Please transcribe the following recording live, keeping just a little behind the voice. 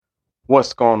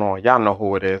What's going on? Y'all know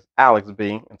who it is, Alex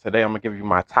B. And today I'm going to give you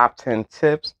my top 10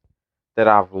 tips that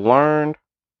I've learned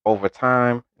over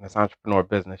time in this entrepreneur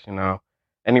business.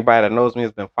 Anybody that knows me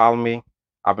has been following me.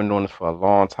 I've been doing this for a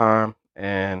long time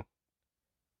and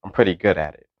I'm pretty good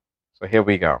at it. So here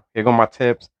we go. Here go my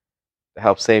tips to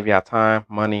help save y'all time,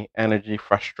 money, energy,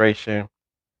 frustration.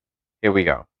 Here we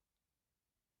go.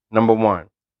 Number one,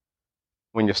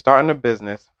 when you're starting a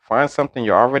business, find something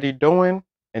you're already doing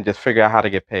and just figure out how to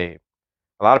get paid.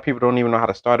 A lot of people don't even know how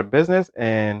to start a business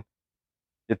and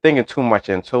you're thinking too much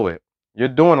into it. You're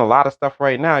doing a lot of stuff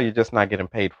right now, you're just not getting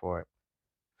paid for it.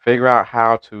 Figure out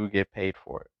how to get paid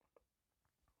for it.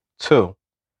 Two,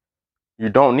 you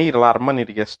don't need a lot of money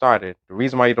to get started. The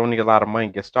reason why you don't need a lot of money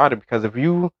to get started because if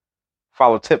you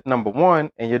follow tip number one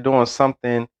and you're doing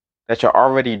something that you're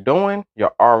already doing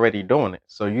it.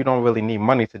 So you don't really need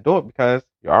money to do it because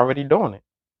you're already doing it.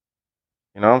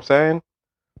 You know what I'm saying?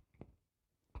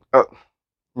 Uh,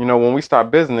 when we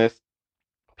start business,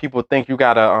 people think you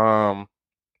gotta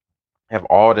have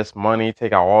all this money,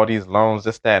 take out all these loans,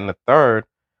 this, that, and the third,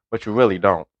 but you really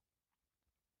don't.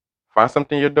 Find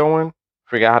something you're doing,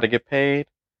 figure out how to get paid.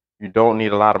 You don't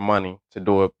need a lot of money to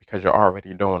do it because you're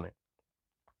already doing it.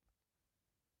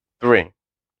 Three,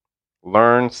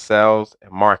 learn sales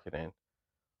and marketing.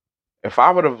 If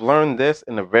I would have learned this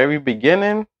in the very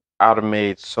beginning, I would have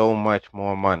made so much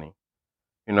more money.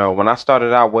 When I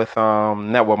started out with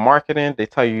network marketing, they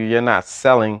tell you you're not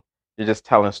selling, you're just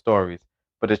telling stories.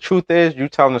 But the truth is, you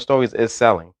telling the stories is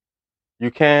selling.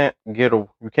 You can't get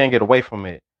away from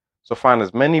it. So find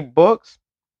as many books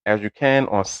as you can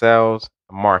on sales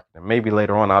and marketing. Maybe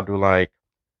later on I'll do like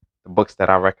the books that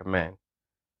I recommend.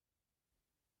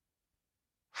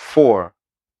 Four,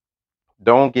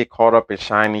 don't get caught up in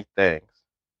shiny things.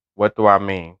 What do I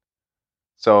mean?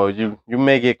 So you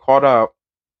may get caught up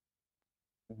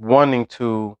wanting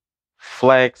to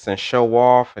flex and show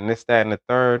off and this, that, and the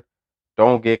third.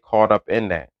 Don't get caught up in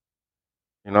that.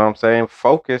 You know what I'm saying?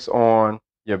 Focus on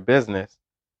your business.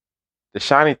 The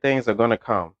shiny things are gonna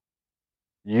come.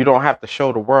 You don't have to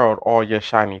show the world all your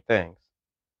shiny things.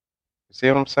 You see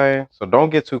what I'm saying? So don't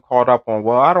get too caught up on,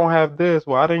 well, I don't have this.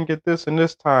 Well, I didn't get this in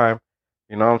this time.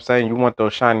 You know what I'm saying? You want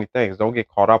those shiny things. Don't get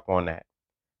caught up on that.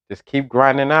 Just keep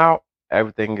grinding out.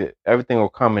 Everything will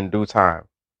come in due time.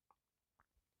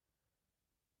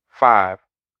 Five,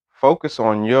 focus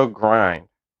on your grind,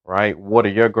 right? Water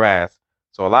your grass.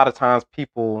 So a lot of times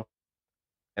people,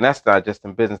 and that's not just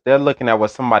in business, they're looking at what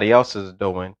somebody else is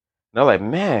doing. And they're like,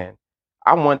 man,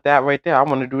 I want that right there. I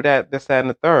want to do that, this, that,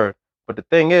 and the third. But the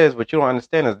thing is, what you don't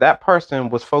understand is that person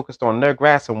was focused on their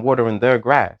grass and watering their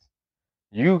grass.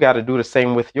 You got to do the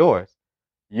same with yours.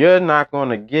 You're not going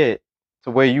to get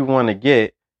to where you want to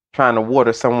get trying to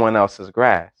water someone else's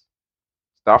grass.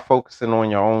 Start focusing on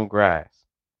your own grass.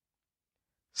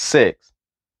 Six,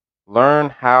 learn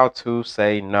how to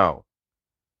say no.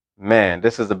 Man,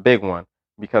 this is a big one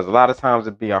because a lot of times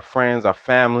it be our friends, our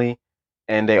family,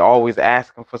 and they always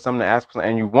asking for something to ask for,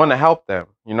 and you want to help them.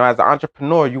 As an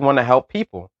entrepreneur, you want to help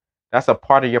people. That's a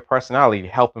part of your personality,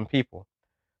 helping people.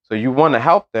 So you want to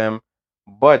help them,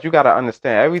 but you got to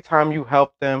understand every time you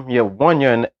help them,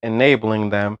 you're enabling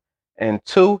them, and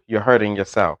two, you're hurting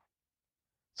yourself.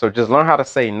 So just learn how to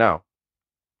say no.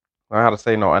 Learn how to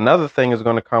say no. Another thing is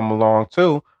going to come along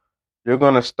too. You're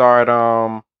going to start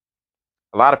a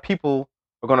lot of people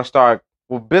are going to start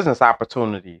with business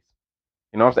opportunities.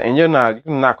 You know what I'm saying? And you're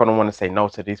not going to want to say no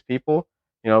to these people.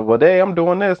 Well, I'm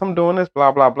doing this,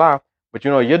 blah, blah, blah. But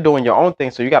you're doing your own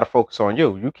thing, so you got to focus on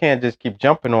you. You can't just keep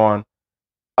jumping on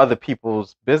other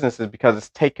people's businesses because it's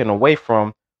taken away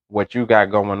from what you got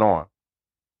going on.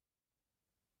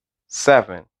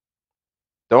 Seven,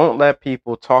 don't let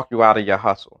people talk you out of your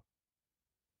hustle.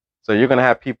 So you're going to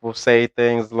have people say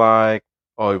things like,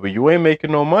 oh, but you ain't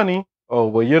making no money. Oh,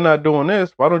 well, you're not doing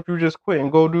this. Why don't you just quit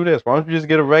and go do this? Why don't you just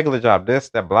get a regular job? This,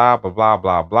 that, blah, blah, blah,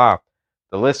 blah, blah.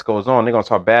 The list goes on. They're going to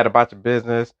talk bad about your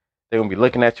business. They're going to be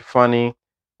looking at you funny.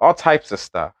 All types of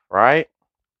stuff, right?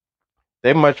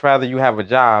 They much rather you have a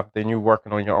job than you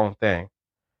working on your own thing.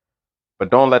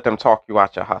 But don't let them talk you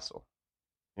out your hustle.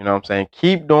 You know what I'm saying?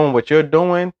 Keep doing what you're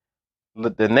doing. The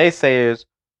naysayers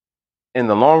in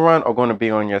the long run are going to be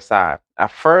on your side.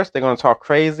 At first, they're going to talk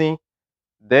crazy.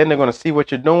 Then they're going to see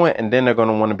what you're doing, and then they're going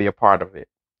to want to be a part of it.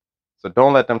 So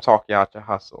don't let them talk you out your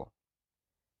hustle.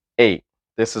 8,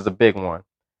 this is a big one.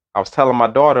 I was telling my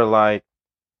daughter, like,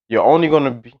 you're only going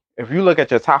to be, if you look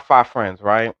at your top 5 friends,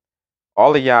 right?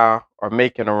 All of y'all are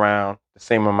making around the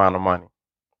same amount of money.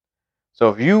 So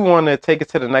if you want to take it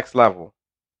to the next level,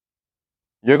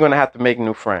 you're going to have to make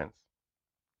new friends.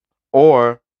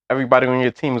 Or everybody on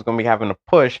your team is going to be having to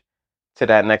push to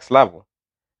that next level.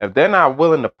 If they're not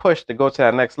willing to push to go to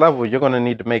that next level, you're going to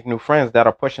need to make new friends that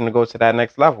are pushing to go to that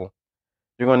next level.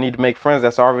 You're going to need to make friends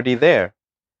that's already there.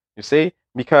 You see?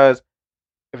 Because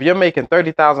if you're making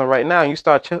 30,000 right now and you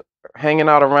start hanging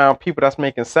out around people that's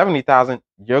making 70,000,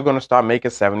 you're going to start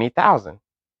making 70,000.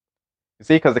 You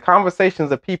see? Because the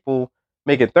conversations of people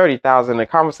making 30,000 and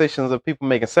conversations of people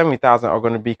making 70,000 are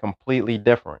going to be completely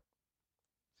different.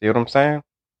 See what I'm saying?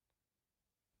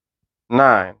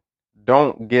 9,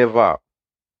 don't give up.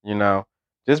 You know,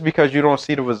 just because you don't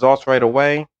see the results right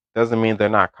away doesn't mean they're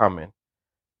not coming.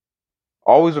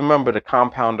 Always remember the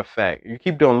compound effect. You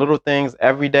keep doing little things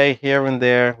every day, here and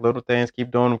there, little things,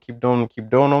 keep doing them, keep doing them, keep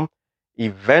doing them.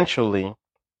 Eventually,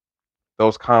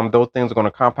 those things are going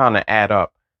to compound and add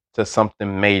up to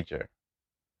something major.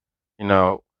 You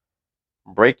know,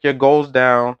 break your goals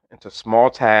down into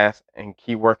small tasks and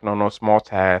keep working on those small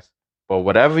tasks. But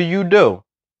whatever you do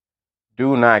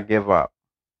not give up.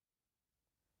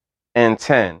 And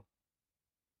 10,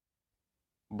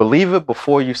 believe it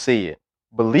before you see it.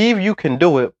 Believe you can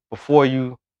do it before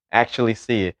you actually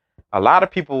see it. A lot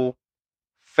of people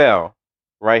fail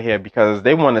right here because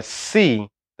they want to see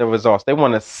the results. They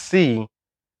want to see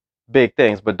big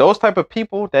things. But those type of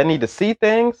people that need to see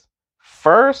things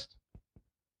first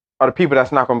are the people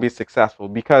that's not going to be successful,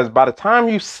 because by the time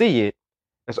you see it,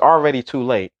 it's already too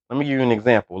late. Let me give you an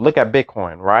example. Look at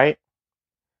Bitcoin, right?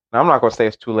 Now, I'm not going to say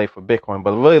it's too late for Bitcoin,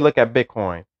 but really look at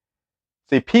Bitcoin.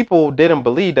 See, people didn't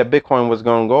believe that Bitcoin was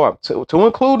going to go up, to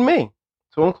include me.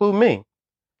 To include me.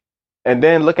 And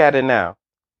then look at it now.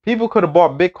 People could have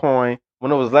bought Bitcoin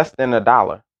when it was less than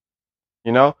 $1,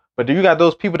 you know? But you got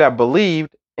those people that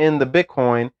believed in the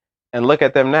Bitcoin, and look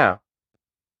at them now.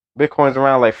 Bitcoin's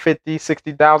around like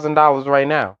 $50,000, $60,000 right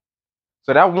now.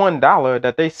 So that $1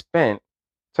 that they spent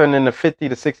turned into $50,000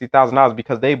 to $60,000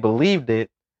 because they believed it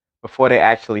before they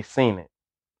actually seen it.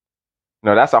 You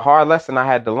know, that's a hard lesson I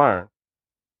had to learn.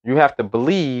 You have to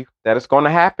believe that it's going to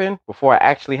happen before it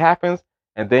actually happens,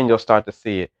 and then you'll start to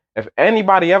see it. If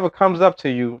anybody ever comes up to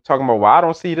you talking about, well, I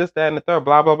don't see this, that, and the third,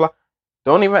 blah, blah, blah,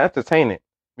 don't even entertain it,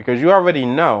 because you already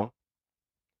know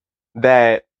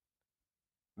that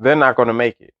they're not going to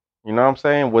make it. You know what I'm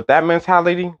saying? With that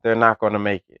mentality, they're not going to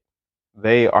make it.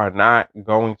 They are not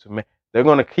going to make. They're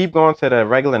going to keep going to the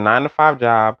regular 9 to 5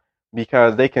 job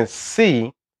because they can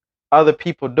see other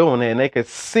people doing it, and they can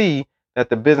see that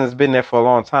the business has been there for a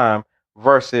long time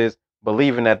versus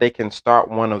believing that they can start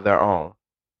one of their own.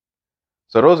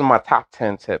 So those are my top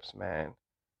 10 tips, man.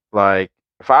 Like,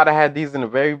 if I'd have had these in the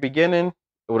very beginning,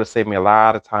 it would have saved me a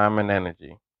lot of time and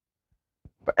energy.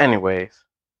 But anyways,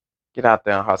 get out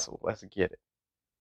there and hustle. Let's get it.